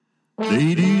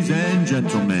Ladies and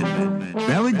gentlemen,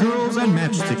 Valley Girls and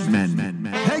Matchstick Men,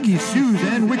 Peggy Sue's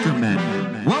and Wicker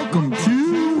Men, welcome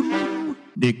to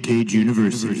Nick Cage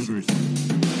University.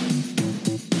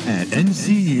 At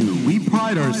NCU, we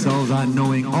pride ourselves on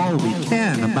knowing all we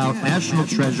can about national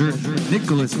treasure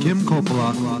Nicholas Kim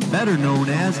Coppola, better known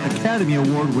as Academy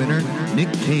Award winner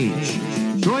Nick Cage.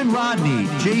 Join Rodney,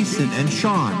 Jason, and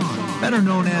Sean, better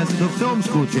known as the Film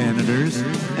School Janitors,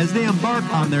 as they embark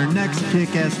on their next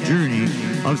kick-ass journey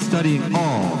of studying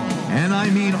all, and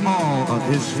I mean all, of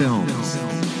his films.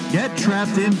 Get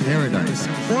trapped in paradise,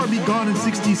 or be gone in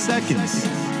 60 seconds.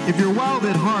 If you're wild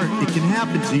at heart, it can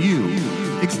happen to you.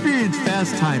 Experience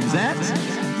Fast Times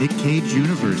at Nick Cage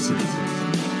University.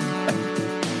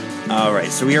 All right,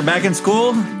 so we are back in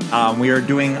school. We are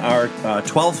doing our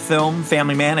 12th film,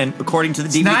 Family Man, and according to the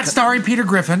DVD... Not starring Peter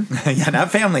Griffin. Yeah, not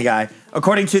Family Guy.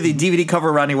 According to the DVD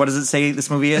cover, Rodney, what does it say this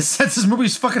movie It is? says this movie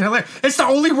is fucking hilarious. It's the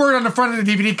only word on the front of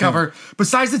the DVD cover,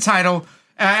 besides the title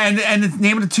and the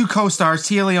name of the two co-stars,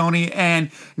 Tia Leone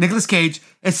and Nicolas Cage.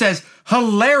 It says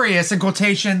hilarious in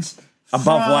quotations.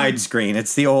 Above widescreen.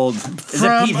 It's the old... Is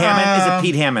it Pete Hammond? Is it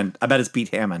Pete Hammond? I bet it's Pete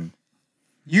Hammond.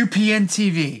 UPN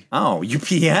TV. Oh,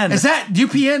 UPN. Is that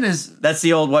UPN? Is That's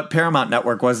the old what Paramount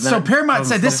Network was. so Paramount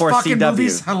said this before fucking CW.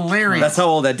 movie's hilarious. That's how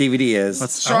old that DVD is.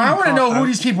 So I want to know who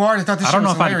these people are that thought this I shit don't know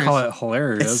was if I'd hilarious. call it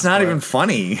hilarious. It's not but- even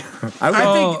funny.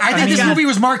 I think this movie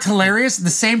was marked hilarious at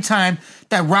the same time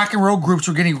that rock and roll groups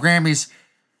were getting Grammys.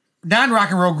 Non-rock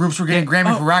and roll groups were getting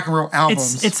Grammy for rock and roll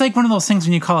albums. It's like one of those things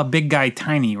when you call a big guy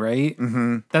tiny, right?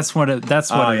 Mm-hmm. That's what it yeah,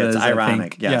 is. it's I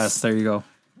ironic, think. yes. There you go.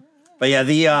 But yeah,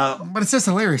 the... But it's just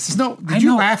hilarious. Did I you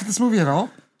know. laugh at this movie at all?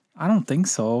 I don't think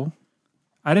so.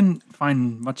 I didn't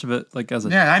find much of it like as a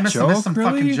Yeah, I missed joke, some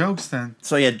really. fucking jokes then.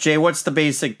 So yeah, Jay, what's the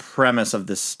basic premise of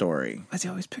this story? Why does he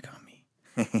always pick on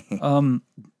me?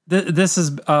 This is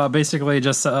basically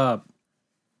just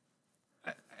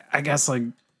I guess like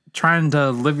trying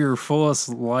to live your fullest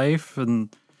life,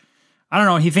 and I don't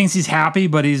know. He thinks he's happy,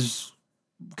 but he's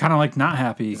kind of like not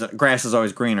happy. Grass is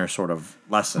always greener sort of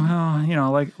lesson. You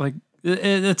know, like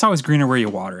it's always greener where you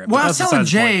water it. Well, but I was that's telling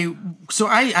besides the point. Jay, so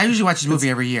I usually watch this movie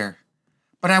every year.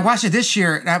 But I watched it this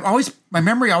year, and my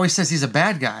memory always says he's a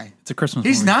bad guy. It's a Christmas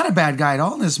He's movie. not a bad guy at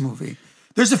all in this movie.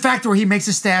 There's a fact where he makes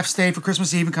his staff stay for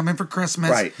Christmas Eve and come in for Christmas.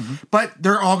 Right. But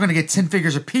they're all going to get 10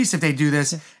 figures apiece if they do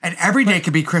this, and every day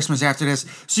could be Christmas after this.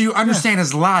 So you understand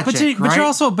his logic, But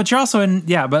you're also in,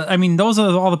 yeah, but I mean, those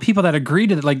are all the people that agree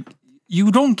to it. Like,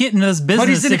 you don't get into this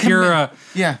business if you're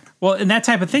yeah. Well, in that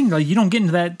type of thing, like, you don't get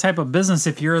into that type of business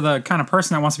if you're the kind of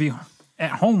person that wants to be at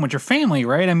home with your family,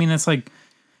 right? I mean, it's like,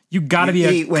 you got to be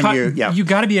you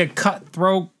got to be a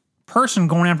cutthroat person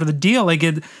going after the deal. Like,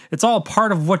 it's all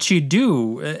part of what you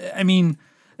do. I mean,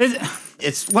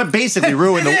 It's what basically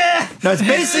ruined the. No, it's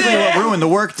basically what ruined the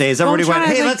work days. Everybody went,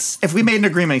 hey, if we made an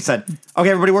agreement, he said, okay,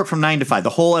 everybody work from 9 to 5,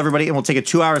 everybody, and we'll take a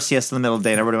 2-hour siesta in the middle of the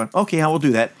day. And everybody went, okay, yeah, we'll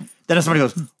do that. Then if somebody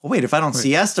goes, well, wait, if I don't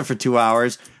siesta for 2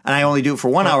 hours and I only do it for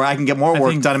 1 hour, I can get more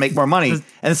work done and make more money. And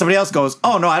then somebody else goes,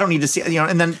 oh no, I don't need to see,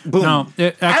 and then boom. no,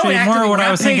 actually, more what I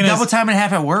was thinking double is time and a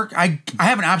half at work. I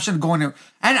have an option of going to.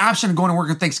 I had an option of going to work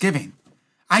on Thanksgiving.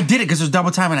 I did it because it was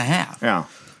double time and a half. Yeah.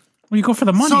 well, you go for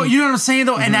the money. So you know what I'm saying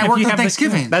though, and I If worked you on have the-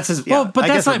 Thanksgiving. That's his. Yeah, Well, but I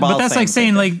that's guess we're like saying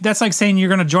saying that's like saying you're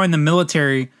going to join the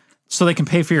military so they can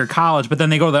pay for your college, but then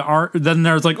they go to the art. Then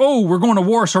there's like, oh, we're going to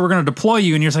war, so we're going to deploy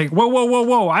you, and you're just like,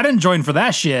 whoa! I didn't join for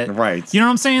that shit, Right. You know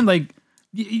what I'm saying? Like,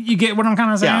 you get what I'm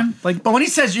kind of saying? Yeah. Like, But when he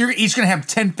says you're each going to have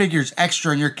 10 figures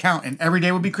extra in your account and every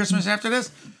day will be Christmas after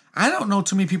this, I don't know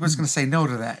too many people that's going to say no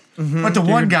to that. But the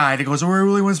one guy that goes, oh, I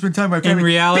really want to spend time with my family.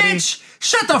 reality- Bitch,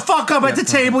 shut the fuck up at the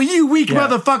table, you weak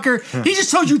motherfucker. He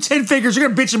just told you 10 figures. You're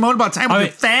going to bitch and moan about time with your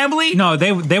family? no,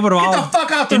 they would have all. the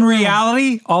fuck out the in room.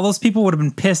 reality, all those people would have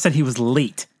been pissed that he was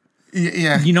late.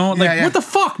 Yeah. You know, like, Yeah. what the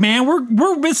fuck, man? We're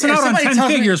missing If out on somebody 10 tells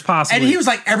me- figures possibly. And he was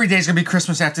like, every day's going to be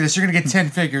Christmas after this. You're going to get 10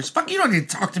 figures. Fuck, you don't need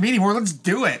to talk to me anymore. Let's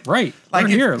do it. right. Like, We're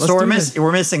here. Let's So do this.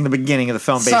 we're missing the beginning of the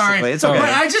film. Basically, Sorry. it's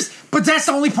okay. But that's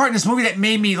the only part in this movie that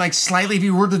made me like slightly, if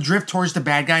you were to drift towards the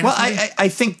bad guy in Well, this movie. I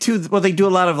think too. Well, they do a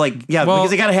lot of because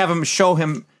they got to have him show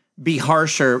him be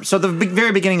harsher. So the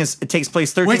very beginning it takes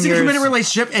place 13 Well, it's a years. committed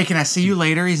relationship. Hey, can I see you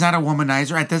later? He's not a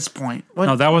womanizer at this point.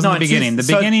 No, that wasn't the it's- beginning. The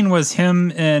so- beginning was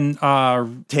him and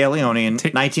Tia Leone in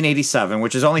 1987,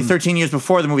 which is only 13 years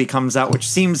before the movie comes out, which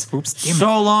seems damn it.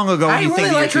 so long ago when I you really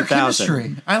think like of the her year 2000.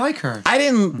 chemistry. I like her.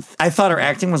 I thought her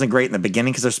acting wasn't great in the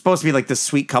beginning because they're supposed to be like this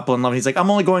sweet couple in love. He's like,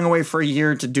 I'm only going away for a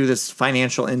year to do this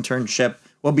financial internship.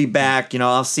 We'll be back.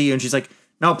 I'll see you. And she's like,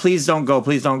 no, please don't go.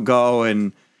 Please don't go.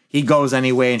 And he goes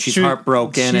anyway, and she's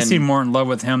heartbroken. She seemed more in love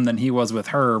with him than he was with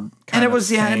her. And it was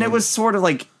and it was sort of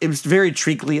like it was very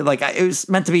treacly. Like it was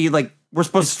meant to be like we're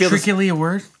supposed to feel treacly a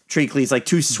word. Treacly is like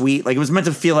too sweet. Like it was meant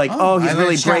to feel like he's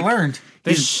really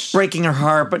he's breaking her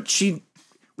heart, but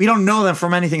we don't know them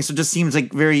from anything, so it just seems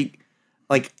like very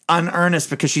like unearnest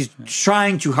because she's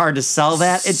trying too hard to sell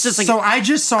that. It's just like I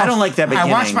don't like that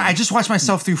beginning. I just watched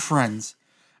myself through Friends.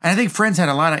 And I think Friends had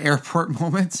a lot of airport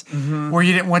moments where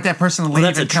you didn't want that person to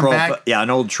leave and come back. Yeah,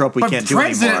 an old trope we can't do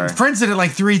anymore. Friends did it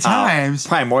like 3 times.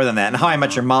 Probably more than that. And How I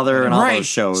Met Your Mother and all those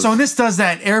shows. So when this does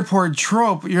that airport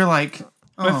trope, you're like...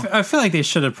 I feel like they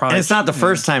should have probably... And it's not the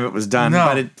first time it was done,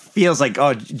 but it feels like,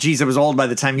 oh, geez, it was old by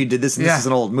the time you did this, and this is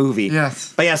an old movie.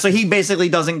 Yes. But yeah, so he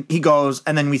basically he goes,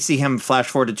 and then we see him flash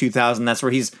forward to 2000. That's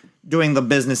where he's doing the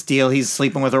business deal. He's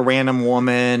sleeping with a random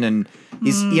woman, and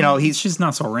she's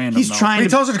not so random. He's trying. He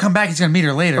tells her to come back. He's going to meet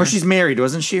her later. Or she's married,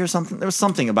 wasn't she, or something? There was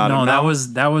something about him. No,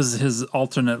 that was his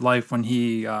alternate life when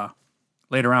he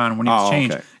later on when he was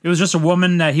changed. Okay. It was just a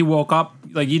woman that he woke up.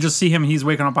 Like you just see him. He's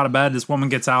waking up out of bed. This woman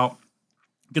gets out,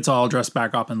 gets all dressed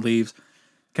back up, and leaves.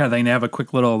 Kind of thing. They have a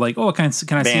quick little like, oh, can I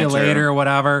see you later or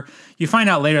whatever. You find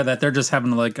out later that they're just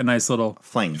having like a nice little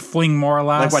fling more or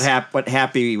less. Like what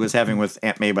Happy was having with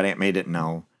Aunt May, but Aunt May didn't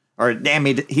know. Or Aunt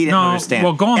May, he didn't understand.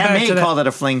 Well, going Aunt back May to called it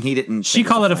a fling. He didn't. She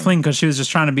called it a fling because she was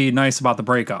just trying to be nice about the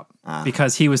breakup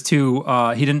because he was too.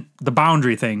 He didn't the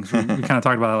boundary things. We kind of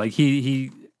talked about it.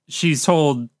 Like she's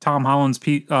told Tom Holland's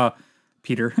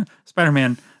Peter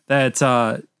Spider-Man that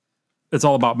it's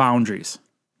all about boundaries.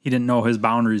 He didn't know his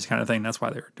boundaries, kind of thing. That's why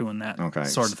they were doing that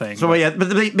sort of thing. So but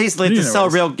basically, they have to sell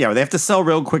they have to sell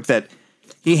real quick that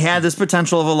he had this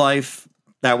potential of a life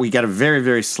that we got a very,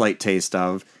 very slight taste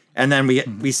of. And then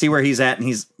we see where he's at, and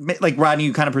he's like Rodney.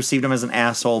 You kind of perceived him as an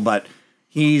asshole, but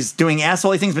he's doing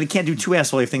assholey things, but he can't do too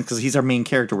assholey things because he's our main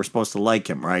character. We're supposed to like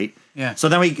him, right? Yeah. So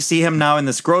then we see him now in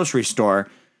this grocery store.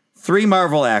 3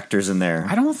 Marvel actors in there.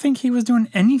 I don't think he was doing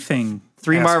anything.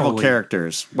 3 Marvel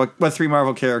characters. What 3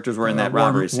 Marvel characters were in that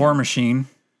robbery scene? War Machine.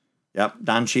 Yep.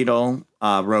 Don Cheadle,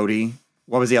 Rhodey.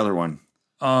 What was the other one?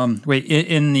 Wait,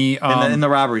 in the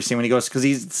robbery scene when he goes, because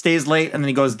he stays late and then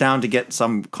he goes down to get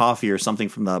some coffee or something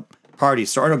from the party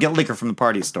store, or no, get liquor from the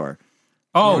party store.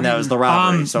 Oh, and that was the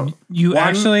robbery. So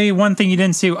one thing you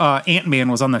didn't see, Ant-Man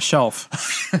was on the shelf.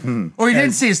 Or you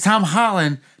didn't see is Tom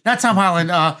Holland, not Tom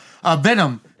Holland,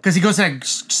 Venom, because he goes to that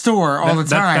store all the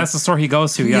time. That's the store he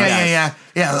goes to. Yeah.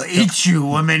 I'll eat you,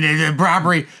 woman.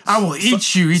 Robbery. I will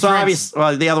eat you. So obviously,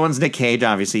 well, the other one's Nick Cage.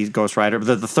 Obviously, he's Ghost Rider.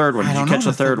 But the third one, did you catch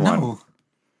the third one? No.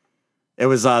 It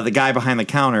was the guy behind the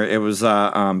counter. It was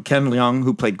Ken Leung,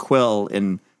 who played Quill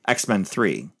in X-Men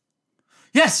 3.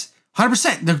 Yes,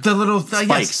 100%. The little Spikes.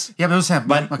 Yes. Yeah, those have.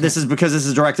 But this is because this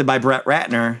is directed by Brett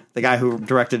Ratner, the guy who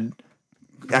directed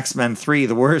X-Men 3,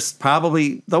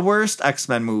 probably the worst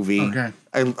X-Men movie,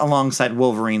 alongside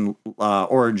Wolverine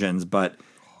Origins. But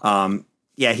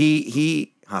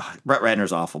he Brett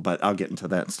Ratner's awful. But I'll get into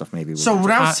that stuff maybe. So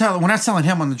when I was telling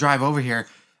him on the drive over here,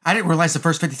 I didn't realize the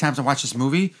first 50 times I watched this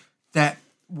movie that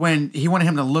when he wanted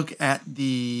him to look at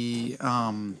the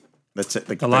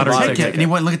lottery ticket, and he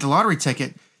went look at the lottery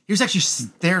ticket, he was actually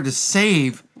there to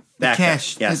save the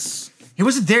cash. Yes, he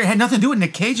wasn't there. It had nothing to do with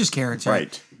Nick Cage's character.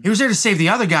 Right. He was there to save the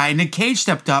other guy, and Nick Cage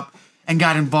stepped up and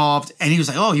got involved, and he was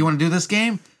like, "Oh, you want to do this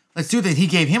game? Let's do that." He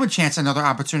gave him a chance, another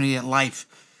opportunity at life.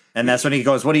 And that's when he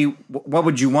goes, what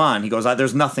would you want? He goes,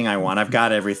 there's nothing I want. I've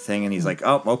got everything. And he's like,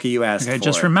 oh, okay, you asked for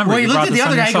just it. remember, he looked at the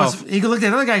other guy. He looked at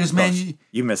the other guy. He goes, man,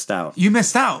 you missed out. You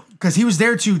missed out because he was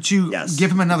there to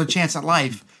give him another chance at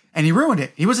life, and he ruined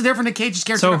it. He wasn't there for Nick Cage's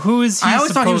character. So who is he? I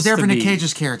always thought he was there for Nick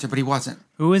Cage's character, but he wasn't.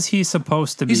 Who is he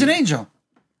supposed to be? He's an angel.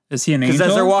 Is he an angel?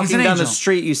 Because as they're walking down the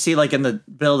street, you see like in the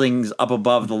buildings up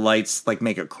above the lights, like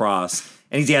make a cross.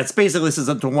 And it's basically this is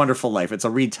It's a Wonderful Life. It's a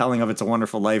retelling of It's a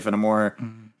Wonderful Life in a more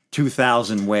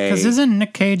 2000 way. Because isn't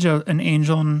Nick Cage an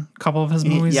angel in a couple of his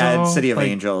movies? Yeah, City of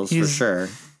Angels for sure.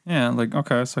 Yeah,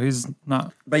 okay, so he's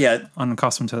not. But yeah,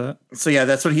 unaccustomed to that. So yeah,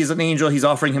 that's what he's an angel. He's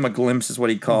offering him a glimpse, is what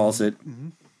he calls it. Mm-hmm.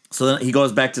 So then he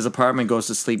goes back to his apartment, goes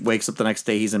to sleep, wakes up the next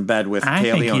day. He's in bed with Tay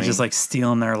Leone. I think he's just like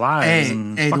stealing their lives.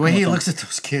 Hey, the way he looks at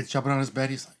those kids jumping on his bed,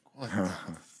 he's like,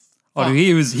 what? Dude,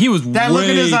 he was that look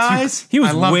in his eyes. He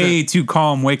was way too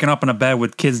calm, waking up in a bed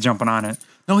with kids jumping on it.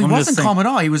 No, he wasn't calm at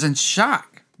all. He was in shock.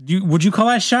 Would you call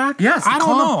that shock? Yes, I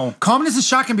don't know. Calmness and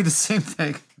shock can be the same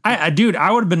thing. Dude,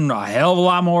 I would have been a hell of a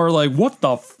lot more like, what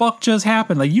the fuck just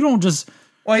happened? Like, you don't just.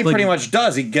 Well, he pretty much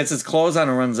does. He gets his clothes on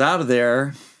and runs out of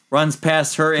there. Runs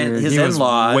past her and his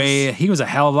in-laws. He was a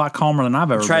hell of a lot calmer than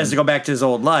I've ever been. Tries to go back to his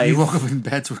old life. He woke up in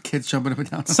beds with kids jumping up and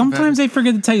down. Sometimes they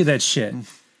forget to tell you that shit.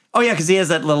 Oh yeah, because he has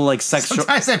that little like sexual.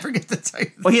 Sometimes I forget to tell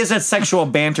you. Well, he has that sexual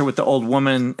banter with the old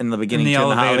woman in the beginning In the to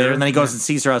the elevator. and then he goes and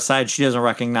sees her outside. She doesn't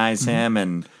recognize him,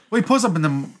 and Well, he pulls up in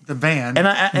the van, and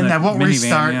that won't minivan,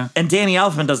 restart. yeah. and Danny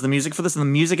Elfman does the music for this, and the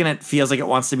music in it feels like it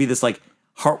wants to be this like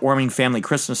heartwarming family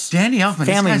Christmas. Danny Elfman, family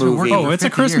this guy's been movie. working Oh, for it's a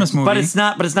 50 Christmas years. movie. But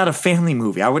it's not a family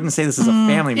movie. I wouldn't say this is a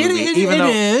family movie, even though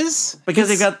it is because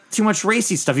they've got too much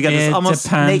racy stuff. You got this It almost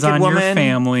depends naked on your woman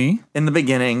family. in the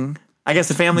beginning. I guess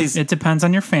the family's. It depends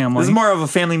on your family. This is more of a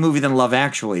family movie than Love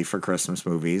Actually for Christmas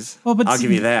movies. Well, but I'll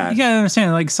give you that. You gotta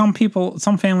understand, like some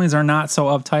families are not so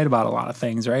uptight about a lot of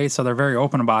things, right? So they're very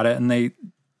open about it, and they,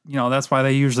 that's why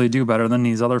they usually do better than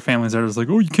these other families that are just like,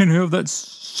 oh, you can't have that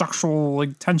sexual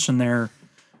like tension there,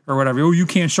 or whatever. Oh, you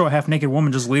can't show a half naked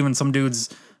woman just leaving some dude's.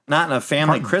 Not in a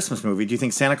family Christmas movie. Do you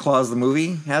think Santa Claus the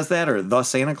movie has that, or The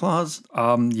Santa Claus?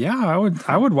 Yeah,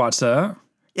 I would watch that.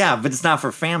 Yeah, but it's not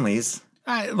for families.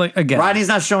 Again, Rodney's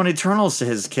not showing Eternals to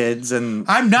his kids, and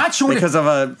I'm not showing because of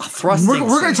a thrusting.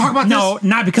 We're going to talk about No, this.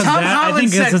 not because Tom of that. I Holland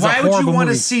think this said, is a "Why would you horrible want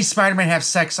to movie." see Spider-Man have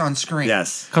sex on screen?"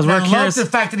 Yes, because And we're I love curious. the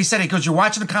fact that he said it because you're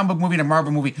watching a comic book movie and a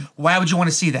Marvel movie. Why would you want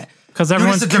to see that? Because Dude,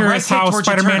 everyone's it's a direct curious hit how towards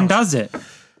Spider-Man Eternals. does it.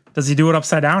 Does he do it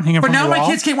upside down, hanging But from now the my wall?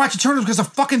 kids can't watch Eternals because of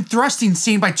fucking thrusting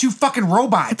scene by two fucking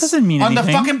robots. It doesn't mean on anything.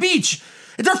 the fucking beach.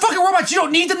 They're fucking robots. You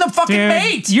don't need them to fucking Dude,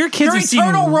 mate. your kids They're have seen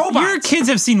eternal robots. Your kids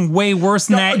have seen way worse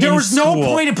than that. There in was no school.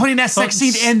 point in putting that sex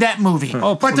scene in that movie.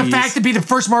 Oh, but the please. fact to be the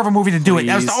first Marvel movie to do it,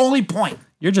 that was the Please. only point.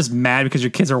 You're just mad because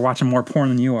your kids are watching more porn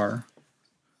than you are,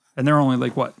 and they're only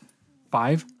like what,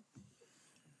 5?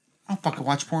 I'll fucking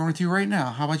watch porn with you right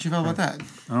now. How about you feel about that?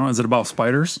 I don't know. Is it about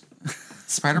spiders?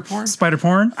 Spider porn? Spider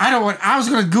porn? I was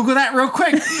going to Google that real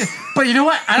quick, but you know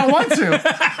what? I don't want to.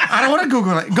 I don't want to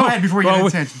Google it. Go ahead before you get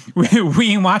attention. We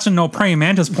ain't watching no praying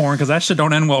mantis porn because that shit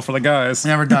don't end well for the guys.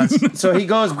 Never does. so he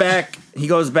goes back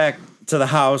to the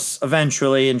house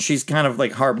eventually, and she's kind of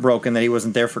like heartbroken that he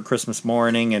wasn't there for Christmas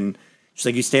morning, and she's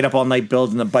like, you stayed up all night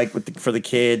building the bike for the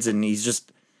kids, and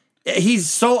he's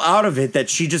so out of it that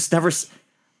she just never.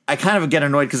 I kind of get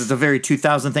annoyed because it's a very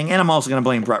 2000 thing, and I'm also going to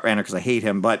blame Brett Ratner because I hate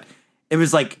him, but it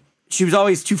was like she was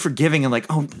always too forgiving and like,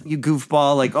 oh, you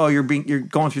goofball, like, oh, you're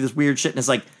going through this weird shit, and it's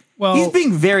like, well, he's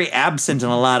being very absent in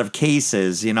a lot of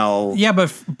cases, Yeah, but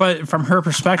from her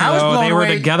perspective, though, they were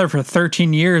together for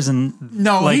 13 years, and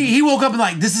no, like, he woke up and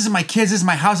like, this isn't my kids, this is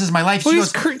my house, this is my life. Well,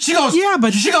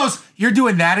 She goes, you're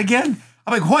doing that again?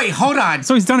 I'm like, wait, hold on.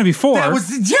 So he's done it before.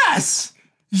 Yes.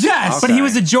 Okay. But he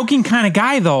was a joking kind of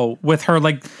guy, though, with her,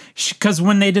 like, because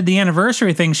when they did the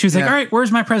anniversary thing, she was like, all right, where's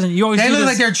my present? You always They do look this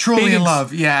like they're truly big in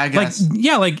love. Yeah, I guess.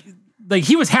 Like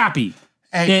he was happy.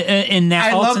 In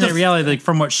that alternate reality, like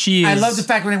from what she is. I love the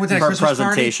fact when they went to that Christmas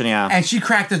presentation, party, yeah. and she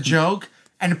cracked a joke,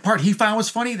 and the part he found was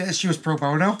funny that she was pro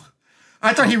bono.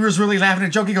 I thought he was really laughing at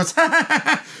a joke. He goes,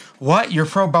 "What? You're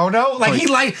pro bono?" Like he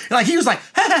was like,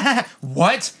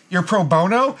 "What? You're pro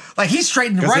bono?" Like he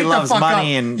straightened right he loves the fuck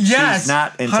money up. and she's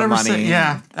not into 100%, money.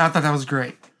 Yeah, I thought that was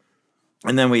great.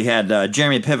 And then we had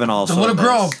Jeremy Piven also. The little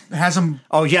girl has him.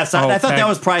 Oh yes, I thought that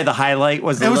was probably the highlight. It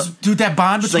was dude that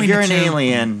bond between like, you're the an two.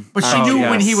 alien. But she knew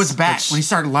when he was Yes. back, when he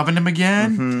started loving him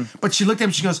again. Mm-hmm. But she looked at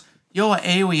him. She goes, "Yo, an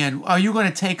alien. Are you going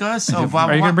to take us? Oh, blah,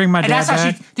 Are you blah, gonna bring my and that's dad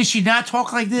how back? did she not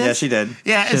talk like this? Yeah, she did.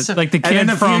 Yeah, it's like the And kid in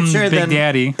the from future, Big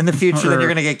Daddy. In the future, then Or- you're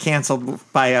going to get canceled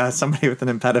by somebody with an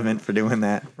impediment for doing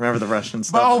that. Remember the Russian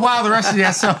stuff? Oh wow, the rest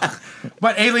of so.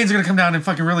 But aliens are gonna come down and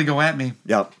fucking really go at me.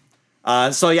 Yep.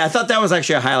 So yeah, I thought that was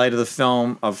actually a highlight of the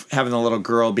film, of having the little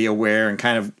girl be aware and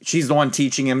kind of, she's the one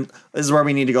teaching him, this is where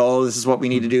we need to go, this is what we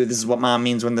need to do, this is what mom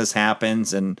means when this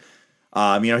happens, and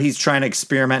he's trying to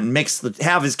experiment and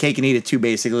have his cake and eat it too,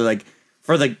 basically. Like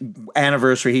for the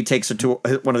anniversary, he takes her to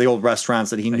one of the old restaurants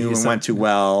that he knew and went to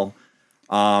well.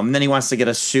 And then he wants to get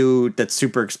a suit that's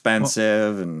super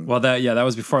expensive. That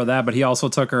was before that. But he also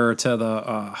took her to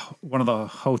the one of the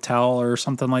hotel or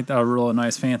something like that, a really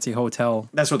nice fancy hotel.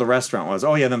 That's what the restaurant was.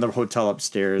 Oh yeah, then the hotel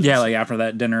upstairs. Yeah, like after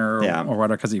that dinner or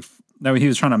whatever, because he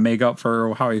was trying to make up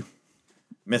for how he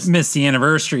missed the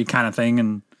anniversary kind of thing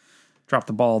and dropped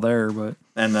the ball there. But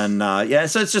and then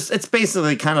so it's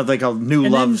basically kind of like a new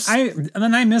love. And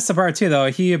then I missed the part too,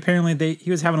 though. He apparently he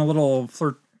was having a little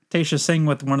flirtatious thing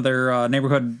with one of their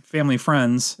neighborhood family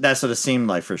friends. That's what it seemed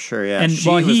like for sure. Yeah, and she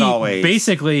was always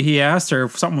basically he asked her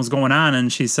if something was going on,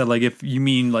 and she said like, if you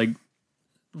mean like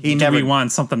we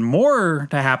want something more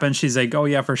to happen, she's like, oh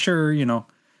yeah, for sure,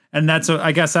 And that's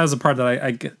I guess that was the part that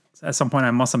I at some point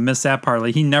I must have missed that part.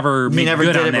 Like he never did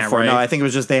it before. Right? No, I think it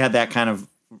was just they had that kind of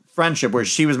friendship where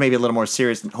she was maybe a little more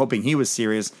serious and hoping he was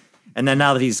serious. And then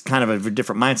now that he's kind of a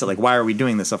different mindset, like, why are we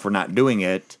doing this if we're not doing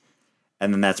it?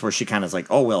 And then that's where she kind of is like,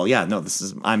 oh, well, yeah, no,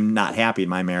 I'm not happy in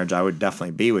my marriage. I would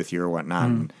definitely be with you or whatnot.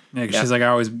 And, she's like, I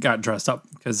always got dressed up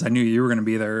because I knew you were going to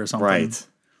be there or something. Right.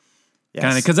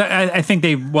 Yes. Because I think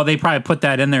they probably put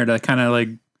that in there to kind of like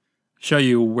show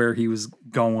you where he was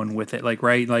going with it. Like,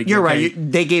 right? Like, you're right.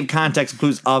 They gave context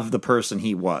clues of the person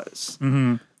he was.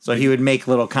 Mm-hmm. So he would make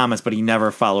little comments, but he never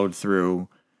followed through.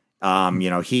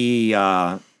 He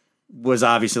was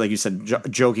obviously, like you said,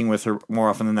 joking with her more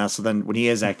often than that. So then when he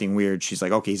is acting weird, she's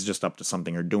like, okay, he's just up to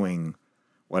something or doing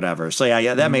whatever. So yeah,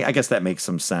 I guess that makes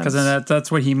some sense. Because then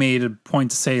that's what he made a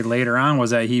point to say later on,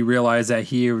 was that he realized that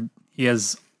he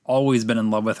has always been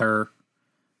in love with her.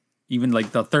 Even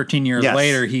like the 13 years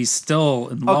later, he's still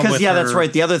in love with her. That's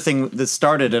right. The other thing that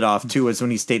started it off too was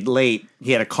when he stayed late,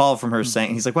 he had a call from her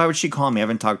saying, he's like, why would she call me? I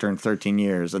haven't talked to her in 13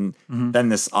 years. And then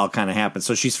this all kind of happened.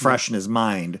 So she's fresh in his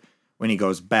mind when he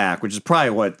goes back, which is probably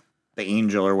what the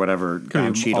angel or whatever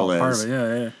Don Cheadle is. Part of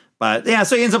it. Yeah. But yeah,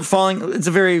 so he ends up falling. It's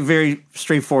a very, very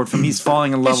straightforward film. He's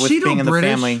falling in love with being in the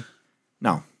family.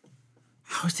 No.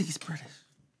 I always think he's British.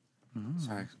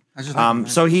 Sorry. I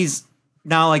just so he's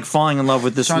now like falling in love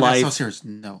with this life. So serious.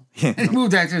 No. And he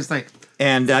moved back to his like.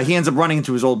 And he ends up running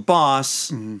into his old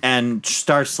boss and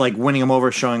starts like winning him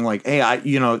over, showing like, hey,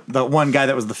 the one guy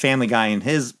that was the family guy in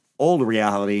his old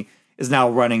reality is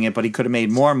now running it, but he could have made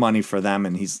more money for them.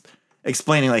 And he's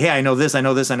explaining like, hey, I know this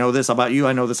about you.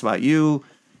 I know this about you.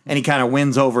 And he kind of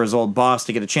wins over his old boss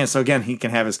to get a chance. So again, he can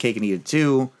have his cake and eat it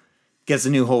too. Gets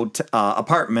a new whole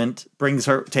apartment, brings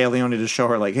her Téa Leoni to show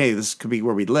her like, hey, this could be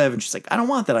where we live. And she's like, I don't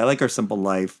want that. I like our simple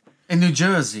life. In New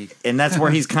Jersey. And that's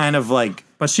where he's kind of like...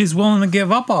 But she's willing to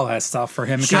give up all that stuff for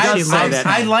him.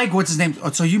 I like, what's his name?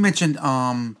 So you mentioned,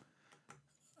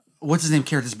 what's his name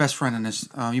character, his best friend in this?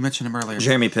 You mentioned him earlier.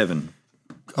 Jeremy Piven.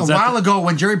 A while ago,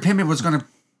 when Jeremy Piven was going to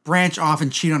branch off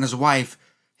and cheat on his wife,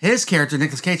 his character,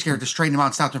 Nicolas Cage character, straightened him out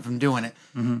and stopped him from doing it.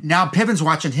 Now Piven's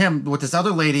watching him with this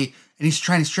other lady, and he's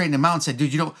trying to straighten him out and said,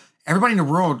 dude, everybody in the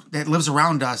world that lives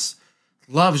around us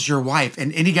loves your wife,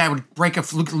 and any guy would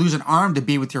lose an arm to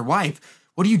be with your wife.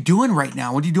 What are you doing right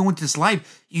now? What are you doing with this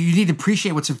life? You need to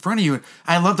appreciate what's in front of you.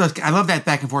 I love that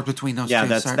back and forth between those two. Yeah,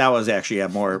 that was actually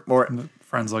more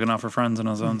friends looking out for friends in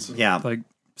a sense. Yeah, like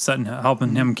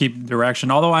helping him keep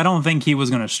direction. Although I don't think he was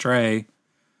going to stray.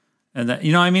 And that,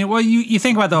 what I mean? Well, you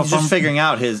think about he's just figuring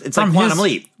out it's like Quantum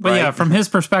Leap. But yeah, from his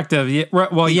perspective, he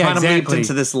Quantum leaped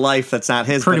into this life that's not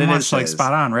his. Pretty but it much is like his.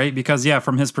 spot on, right? Because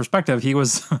from his perspective, he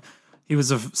was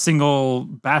a single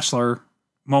bachelor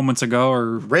moments ago,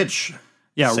 or rich.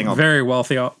 Yeah, single. Very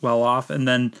wealthy, well off, and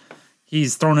then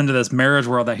he's thrown into this marriage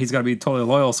world that he's got to be totally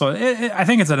loyal. So I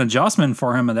think it's an adjustment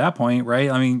for him at that point, right?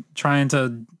 I mean, trying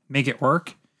to make it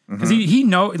work. Because he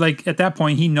like at that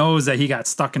point he knows that he got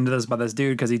stuck into this by this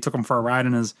dude because he took him for a ride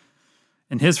in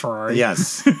his Ferrari.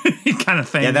 Yes, kind of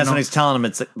thing. Yeah, that's when he's telling him.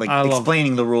 It's like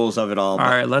explaining the rules of it all. All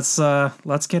right,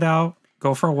 let's get out,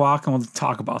 go for a walk, and we'll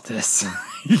talk about this.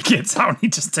 He gets out and he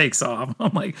just takes off.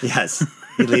 I'm like, yes,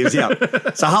 he leaves. Yeah.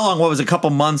 So how long? What was a couple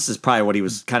months is probably what he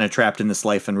was kind of trapped in this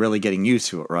life and really getting used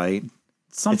to it, right?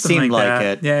 Something it seemed like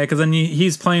that. it. Yeah, because then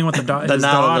he's playing with his daughter. The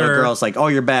little girl's like, "Oh,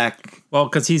 you're back." Well,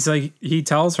 because he's like, he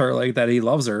tells her like that he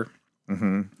loves her,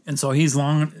 and so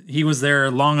he was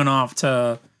there long enough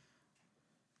to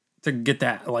get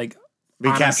that like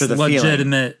recapture the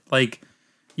legitimate feeling. Like,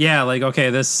 yeah, like okay,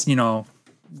 this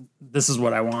this is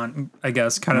what I want, I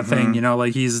guess, kind of thing.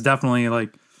 Like he's definitely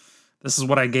like, this is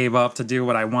what I gave up to do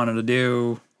what I wanted to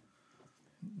do.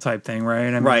 Type thing, right?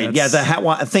 I mean, right. Yeah,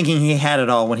 thinking he had it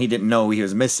all when he didn't know he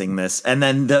was missing this. And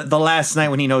then the last night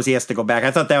when he knows he has to go back,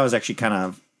 I thought that was actually kind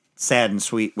of sad and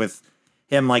sweet with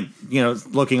him, like,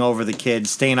 looking over the kid,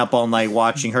 staying up all night,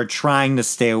 watching her, trying to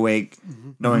stay awake,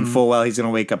 knowing full well he's going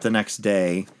to wake up the next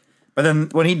day. But then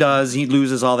when he does, he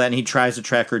loses all that and he tries to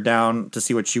track her down to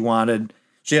see what she wanted.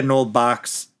 She had an old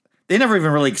box. They never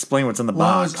even really explain what's in the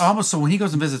box. It was almost, so when he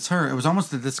goes and visits her, it was almost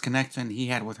the disconnection he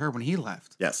had with her when he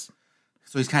left. Yes.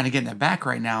 So he's kind of getting it back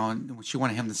right now, and she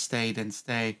wanted him to stay, didn't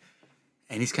stay,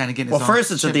 and he's kind of getting. First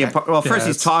it's at the first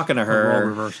he's talking to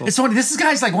her. It's funny. This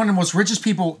guy's like one of the most richest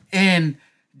people in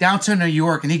downtown New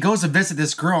York, and he goes to visit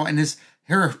this girl, and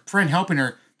her friend helping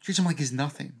her treats him like he's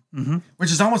nothing,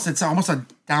 which is almost a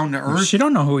down to earth. She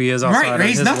don't know who he is outside right?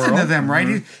 He's nothing world. to them, right?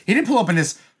 He didn't pull up in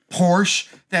this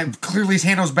Porsche that clearly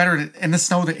handles better in the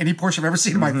snow than any Porsche I've ever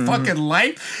seen in my fucking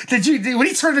life. When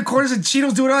he turned the corners and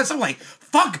Cheadle's doing all that stuff, I'm like,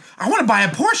 fuck, I want to buy a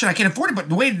Porsche and I can't afford it, but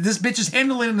the way this bitch is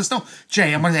handling it in the snow.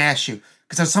 Jay, I'm going to ask you,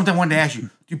 because there's something I wanted to ask you.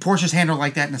 Do Porsches handle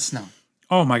like that in the snow?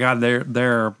 Oh my God,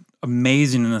 they're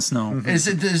amazing in the snow. Mm-hmm. Is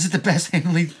it the best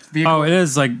elite vehicle? Oh, it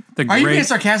is like the Are you being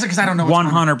sarcastic? Because I don't know.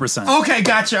 100%. Okay,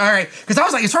 gotcha. All right. Because I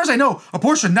was like, as far as I know, a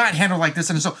Porsche should not handle like this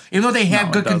in the snow, even though they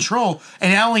have good control.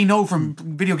 And I only know from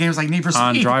video games like Need for Speed.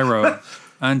 On dry road.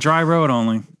 On dry road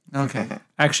only. Okay.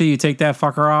 Actually, you take that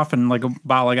fucker off and like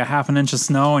about like a half an inch of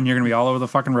snow, and you're gonna be all over the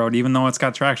fucking road, even though it's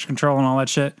got traction control and all that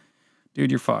shit.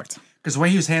 Dude, you're fucked. Because the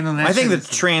way he was handling that, I think the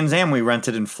Trans Am we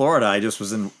rented in Florida, I just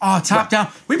was in. Oh, top down.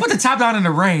 We put the top down in the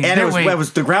rain, and it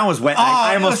was the ground was wet.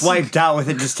 I almost wiped out with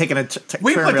it just taking a.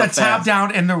 We put the top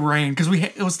down in the rain because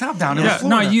it was top down. It was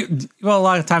Florida. Well, a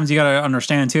lot of times you got to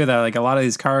understand too that like a lot of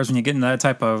these cars, when you get into that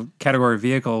type of category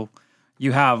vehicle,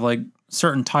 you have like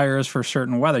certain tires for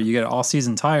certain weather. You get an all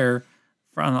season tire.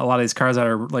 On a lot of these cars that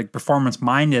are like performance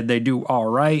minded, they do all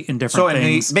right in different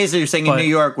things. So basically, you're saying in New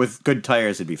York with good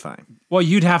tires, it'd be fine. Well,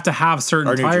 you'd have to have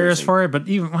certain tires for it, but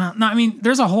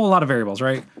there's a whole lot of variables,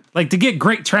 right? Like to get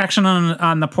great traction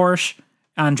on the Porsche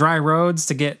on dry roads,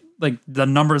 to get like the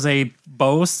numbers they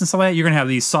boast and stuff like that, you're gonna have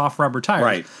these soft rubber tires,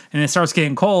 right? And it starts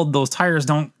getting cold; those tires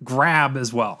don't grab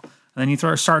as well. And then you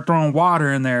start throwing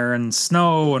water in there and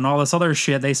snow and all this other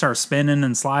shit. They start spinning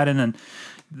and sliding and.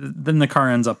 Then the car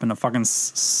ends up in a fucking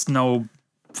snow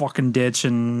fucking ditch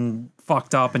and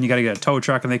fucked up, and you got to get a tow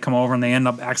truck, and they come over and they end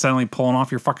up accidentally pulling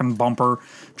off your fucking bumper,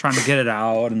 trying to get it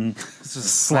out and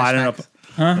sliding up.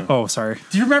 Huh? Oh, sorry.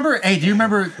 Do you remember? Hey, do you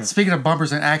remember? Speaking of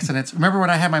bumpers and accidents, remember when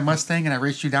I had my Mustang and I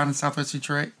raced you down in Southwest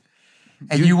Detroit,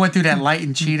 and you went through that light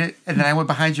and cheated, and then I went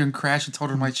behind you and crashed and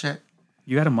totaled my shit.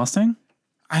 You had a Mustang?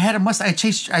 I had a Mustang.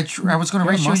 I was going to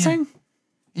race you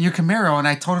in your Camaro, and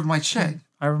I totaled my shit.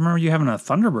 I remember you having a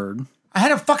Thunderbird. I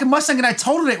had a fucking Mustang and I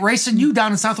totaled it racing you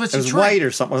down in Southwest Detroit. It was white or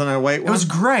something. Wasn't it a white one? It was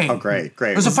gray. Oh, gray.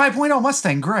 It was a 5.0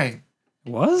 Mustang, gray.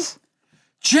 It was?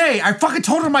 Jay, I fucking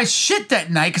totaled my shit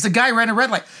that night because the guy ran a red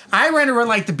light. I ran a red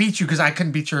light to beat you because I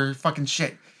couldn't beat your fucking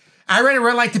shit. I ran a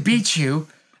red light to beat you.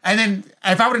 And then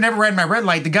if I would have never ran my red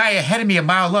light, the guy ahead of me a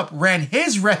mile up ran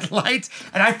his red light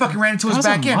and I fucking ran into his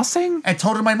back end. Mustang? And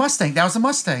totaled my Mustang. That was a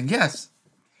Mustang, yes.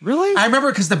 Really? I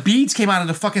remember because the beads came out of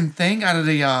the fucking thing, out of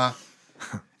the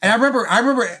and I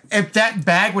remember if that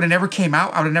bag would have never came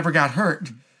out, I would have never got hurt.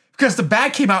 Because the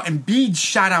bag came out and beads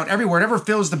shot out everywhere. It never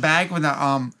fills the bag with the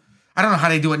I don't know how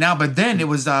they do it now, but then it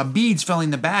was beads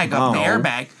filling the bag up in the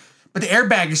airbag. But the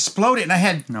airbag exploded and I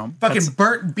had fucking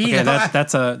burnt beads.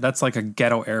 Okay, that's like a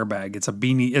ghetto airbag. It's a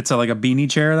beanie. It's like a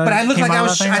beanie chair. That but I looked like I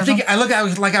was. I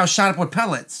looked like I was shot up with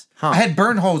pellets. Huh. I had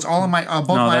burn holes all in my both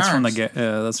my arms.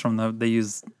 That's from the they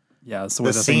use. Yeah, it's the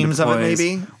way the seams of it,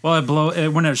 maybe. Well,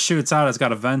 when it shoots out, it's got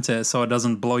to vent it so it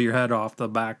doesn't blow your head off the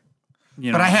back.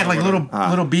 But I had like little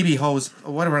BB holes,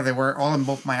 or whatever they were, all in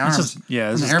both my arms. It's just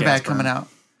an airbag coming out.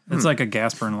 It's like a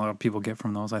gas burn. A lot of people get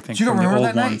from those. I think. You don't remember the that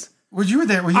old night? ones. You were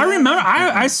there. I remember.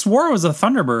 I swore it was a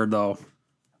Thunderbird though.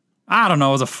 I don't know.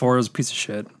 It was a Ford. It was a piece of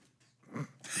shit.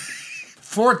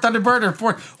 Ford Thunderbird or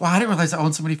Ford? Well, I didn't realize I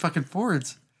owned so many fucking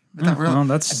Fords. Dude, I want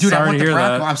the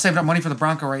Bronco. I'm saving up money for the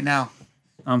Bronco right now.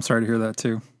 I'm sorry to hear that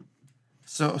too.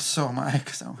 So am I.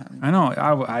 I know.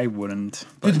 I wouldn't.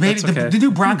 Dude, the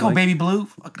new Bronco baby blue,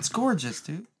 it's gorgeous,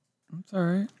 dude. It's all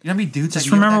right. You know how many dudes?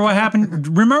 Just remember what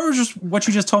happened. Remember just what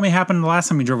you just told me happened the last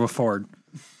time you drove a Ford.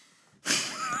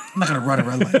 I'm not gonna run a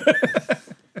red light.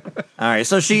 All right,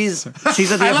 so she's at the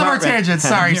apartment. I love our tangents.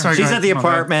 Sorry. She's at the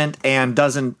apartment and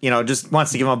doesn't, just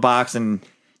wants to give him a box, and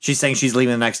she's saying she's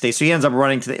leaving the next day. So he ends up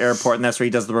running to the airport, and that's where he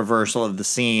does the reversal of the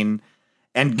scene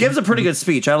and gives a pretty good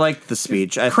speech. I liked the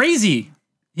speech. Crazy.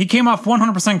 He came off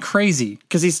 100% crazy.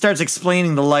 Because he starts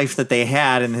explaining the life that they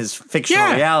had in his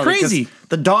fictional reality. Crazy.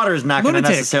 The daughter's not going to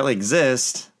necessarily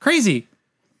exist. Crazy.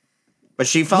 But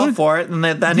she fell for it, and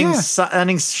the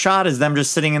ending shot is them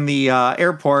just sitting in the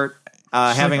airport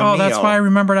having a meal. That's why I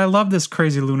remembered I love this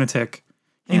crazy lunatic.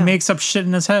 He makes up shit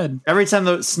in his head. Every time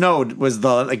it snowed was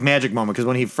the magic moment, because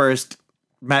when he first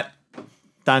met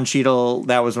Don Cheadle,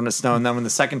 that was when it snowed, and then when the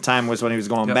second time was when he was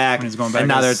going back. When he was going back, and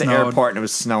now they're at the airport and it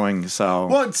was snowing. So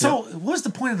what was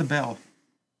the point of the bell?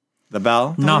 The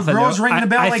bell? Nothing. The girl's ringing the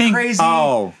bell like crazy.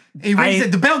 Oh,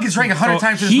 the bell gets rang 100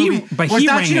 times in this movie. But he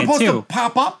rang it supposed too. to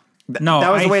pop up? No,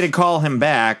 that was the way to call him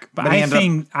back. But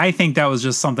I think that was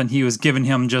just something he was giving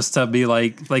him just to be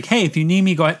like, hey, if you need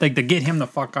me, go ahead, like to get him the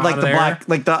fuck out of there.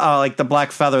 Like the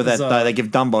black feather that they give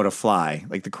Dumbo to fly,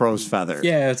 like the crow's feather.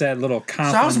 Yeah, it's that little. So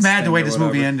I was mad the way this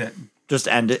movie ended. Just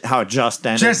end it. How it just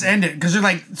ended. Just end it, because they're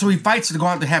like, so he fights to go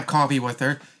out to have coffee with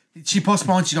her. She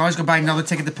postpones. She always go buy another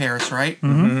ticket to Paris, right?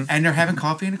 Mm-hmm. And they're having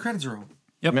coffee in the credits roll.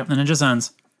 Yep, and it just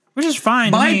ends, which is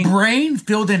fine. My brain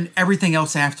filled in everything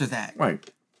else after that. Right.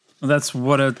 That's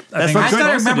what I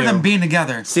gotta remember them being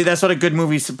together. See, that's what a good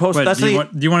movie's supposed to. Do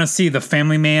you want to see The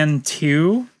Family Man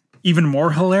 2? Even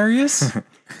more hilarious?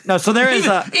 No, so there is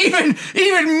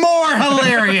even more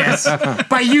hilarious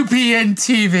by UPN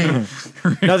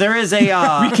TV. No, there is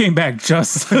a. We came back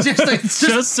just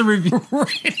to review or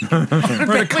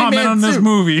to comment on this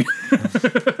movie.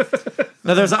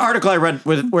 No, there's an article I read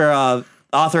where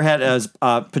author had this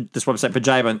website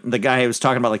Pajiba. The guy was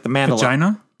talking about like the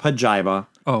Mandela. Pajiba.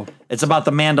 Oh, it's about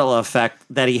the Mandela effect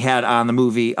that he had on the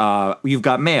movie. You've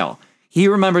Got Mail. He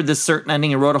remembered this certain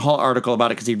ending and wrote a whole article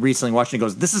about it because he'd recently watched it. He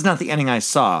goes, "This is not the ending I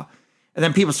saw." And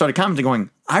then people started commenting, going,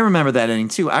 "I remember that ending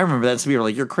too. I remember that." So people were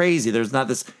like, "You're crazy. There's not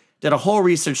this." Did a whole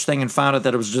research thing and found out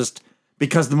that it was just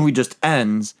because the movie just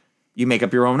ends, you make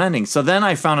up your own ending. So then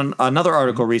I found another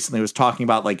article recently was talking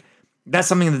about like that's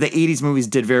something that the 80s movies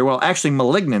did very well. Actually,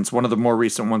 *Malignant's* one of the more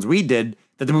recent ones we did,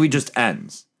 that the movie just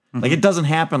ends. Like, it doesn't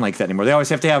happen like that anymore. They always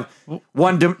have to have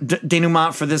one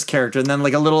denouement for this character and then,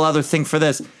 like, a little other thing for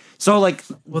this. So, like...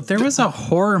 Well, there was a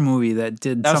horror movie that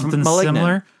did something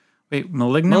similar. Wait,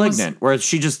 *Malignant*? Where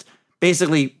she just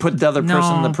basically put the other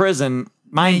person in the prison,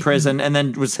 prison, and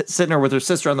then was sitting there with her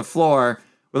sister on the floor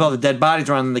with all the dead bodies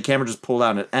around, and the camera just pulled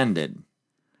out and it ended.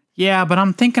 Yeah, but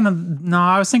I'm thinking of... No,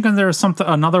 I was thinking there was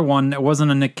another one that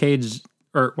wasn't a Nick Cage...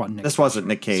 Or what? This wasn't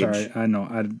Nick Cage. Sorry, I know.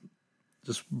 I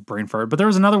just brain farted. But there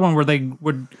was another one where they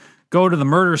would go to the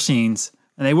murder scenes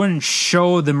and they wouldn't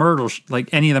show the murder, like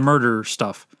any of the murder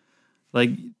stuff.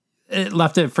 Like, it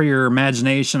left it for your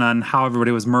imagination on how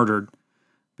everybody was murdered.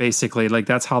 Basically, like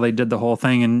that's how they did the whole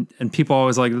thing. And people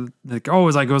always it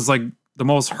was like the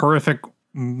most horrific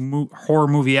horror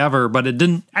movie ever, but it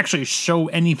didn't actually show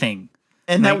anything.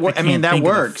 And that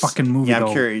works. Fucking movie. Yeah,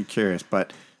 I'm curious,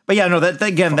 but yeah, no.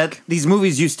 That these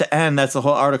movies used to end. That's the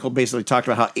whole article basically talked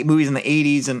about how movies in the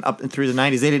 80s and up and through the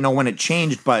 90s, they didn't know when it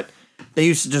changed, but they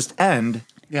used to just end.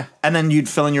 Yeah, and then you'd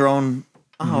fill in your own.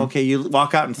 Okay, you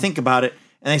walk out and think about it,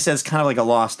 and they said it's kind of like a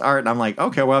lost art. And I'm like,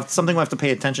 okay, well, something we'll have to pay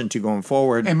attention to going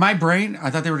forward. In my brain, I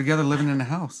thought they were together living in a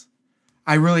house.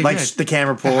 I really like did. The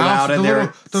camera pulled out, and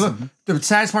the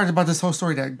saddest part about this whole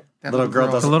story that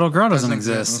little girl doesn't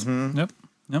exist. Mm-hmm. Yep.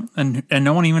 And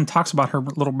no one even talks about her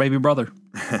little baby brother.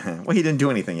 Well, he didn't do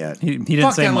anything yet. He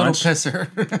didn't say much. Fuck that little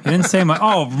pisser. He didn't say much.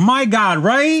 Oh my God!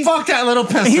 Right? Fuck that little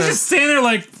pisser. He's just standing there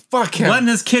like fuck him, letting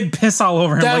his kid piss all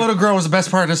over him. That little girl was the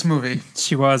best part of this movie.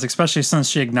 She was, especially since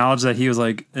she acknowledged that he was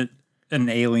like an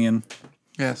alien.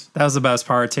 Yes, that was the best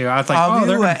part too. I was like, "Are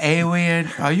you an alien?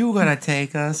 Are you gonna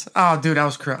take us?" Oh, dude, that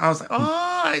was cool. I was like,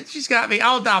 "Oh, she's got me.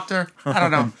 I'll adopt her." I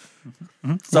don't know.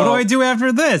 So, what do I do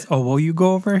after this? Oh, well, you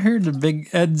go over here to Big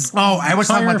Ed's I was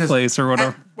talking about this place or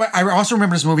whatever. I also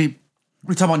remember this movie.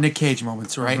 We talk about Nick Cage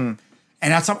moments, right? Mm-hmm.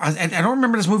 And I don't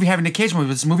remember this movie having Nick Cage moments.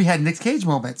 But this movie had Nick Cage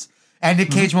moments. And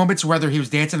Nick Cage moments, whether he was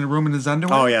dancing in a room in his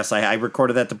underwear. Oh, yes. I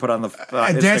recorded that to put on the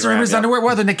dancing in his underwear.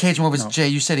 What other Nick Cage moments, Jay,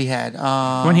 you said he had?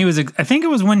 When he was, I think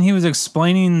it was when he was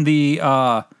explaining his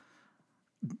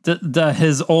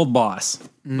old boss.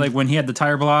 Like when he had the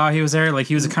tire blowout, he was there. Like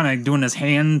he was kind of doing his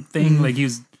hand thing. Like he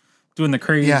was doing the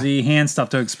crazy hand stuff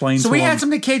to explain. So we had some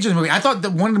Nick Cage in the movie. I thought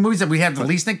that one of the movies that we had the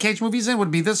least Nick Cage movies in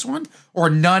would be this one, or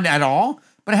none at all.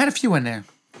 But I had a few in there.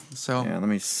 So yeah, let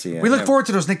me see. We look forward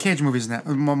to those Nick Cage movies now.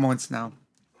 Moments now.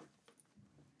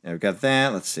 Yeah, we got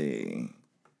that. Let's see.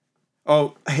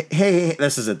 Oh, hey,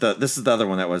 this is it. This is the other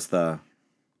one that was the.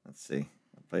 Let's see.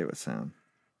 I'll play it with sound.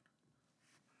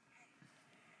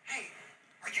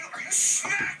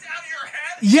 Smacked out of your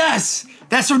head? Yes,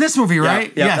 that's from this movie,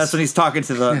 right? Yeah, yes. That's when he's talking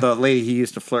to the lady he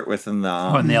used to flirt with in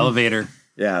the in the elevator.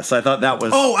 Yeah, so I thought that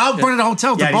was out front of the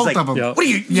hotel to both of them. Yep. What are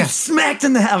you smacked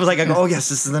in the head? I was like, oh yes,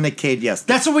 this is the Nick Cage. Yes,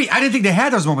 that's what I didn't think they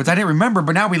had those moments. I didn't remember,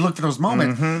 but now we looked at those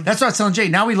moments. Mm-hmm. That's what I was telling Jay.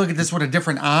 Now we look at this with a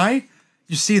different eye.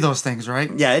 You see those things,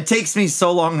 right? Yeah, it takes me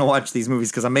so long to watch these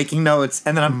movies because I'm making notes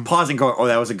and then I'm pausing, going, "Oh,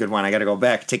 that was a good one. I got to go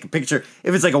back, take a picture."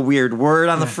 If it's like a weird word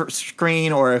on the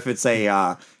screen, or if it's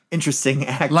a interesting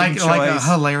acting choice. Like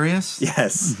hilarious.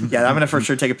 Yes. Yeah, I'm gonna for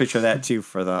sure take a picture of that too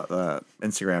for the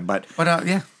Instagram. But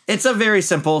yeah, it's a very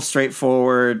simple,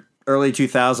 straightforward, early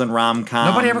 2000 rom-com.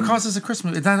 Nobody ever calls this a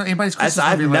Christmas. It's not anybody's Christmas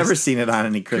movie. I've never seen it on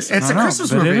any Christmas. It's a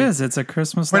Christmas movie. It is. It's a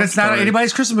Christmas. But it's not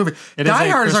anybody's Christmas movie. Die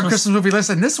Hard is on Christmas movie list,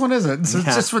 and this one isn't. So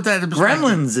it's just with that.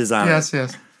 Gremlins is on. Yes.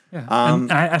 Yeah.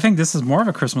 I think this is more of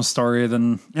a Christmas story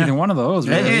than either one of those.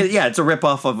 Really. Yeah, it's a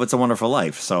ripoff of It's a Wonderful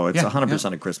Life, so it's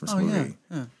 100% a Christmas movie.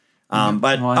 Yeah.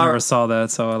 But I never saw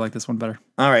that, so I like this one better.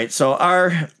 All right, so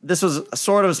this was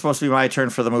sort of supposed to be my turn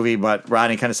for the movie, but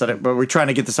Rodney kind of said it. But we're trying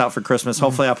to get this out for Christmas.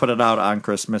 Hopefully, I'll put it out on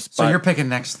Christmas. So you're picking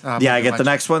next. I get the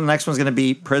next one. The next one's going to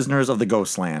be Prisoners of the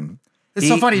Ghostland. It's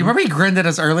so funny. Remember he grinned at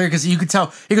us earlier because you could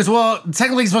tell. He goes, well,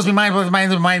 technically it's supposed to be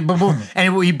mine, boom, boom.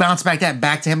 And he bounced back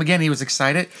to him again. He was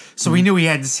excited. So we knew he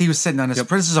was sitting on his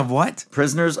Prisoners of what?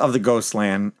 Prisoners of the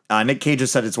Ghostland. Nick Cage has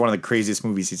said it's one of the craziest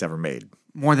movies he's ever made.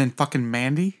 More than fucking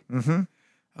Mandy? Mm-hmm.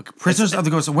 Okay, Prisoners of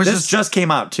the Ghostland. This just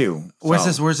came out too. So.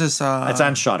 Where's this? It's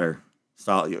on Shudder.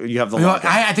 So you have the login.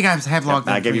 I think I have logged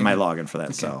in. I gave you my login for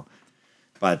that. Okay. So,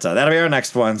 but that'll be our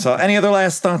next one. So any other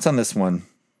last thoughts on this one?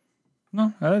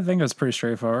 No, I think it's pretty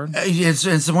straightforward.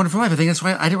 It's A Wonderful Life. I think that's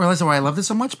why I didn't realize why I loved it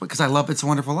so much, because I love It's a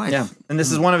Wonderful Life. Yeah, and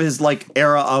this is one of his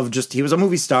era of he was a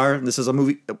movie star. This is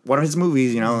one of his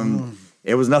movies, and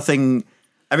it was nothing.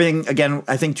 Everything again.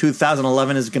 I think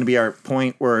 2011 is going to be our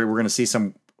point where we're going to see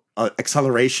some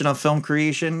acceleration of film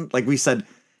creation. Like we said,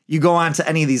 you go on to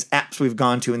any of these apps we've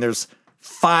gone to, and there's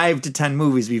 5 to 10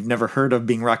 movies we've never heard of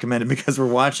being recommended because we're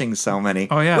watching so many.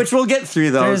 Oh yeah, which we'll get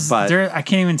through those. I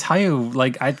can't even tell you.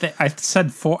 Like I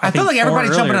said 4. I feel like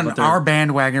everybody's jumping on our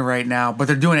bandwagon right now, but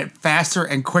they're doing it faster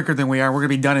and quicker than we are. We're gonna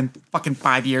be done in fucking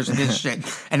 5 years with this shit,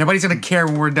 and nobody's gonna care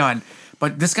when we're done.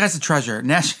 But this guy's a treasure.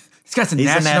 This guy's a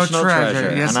national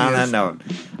treasure. Yes, and on that note,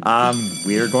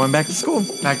 we are going back to school.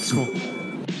 Back to school.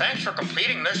 Thanks for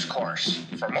completing this course.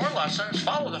 For more lessons,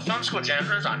 follow the Film School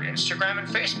Janitors on Instagram and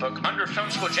Facebook under Film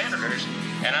School Janitors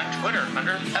and on Twitter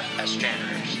under FS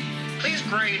Janitors. Please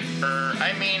rate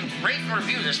and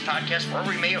review this podcast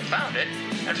wherever you may have found it,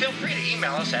 and feel free to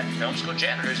email us at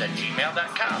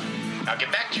filmschooljanitors@gmail.com. Now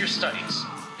get back to your studies.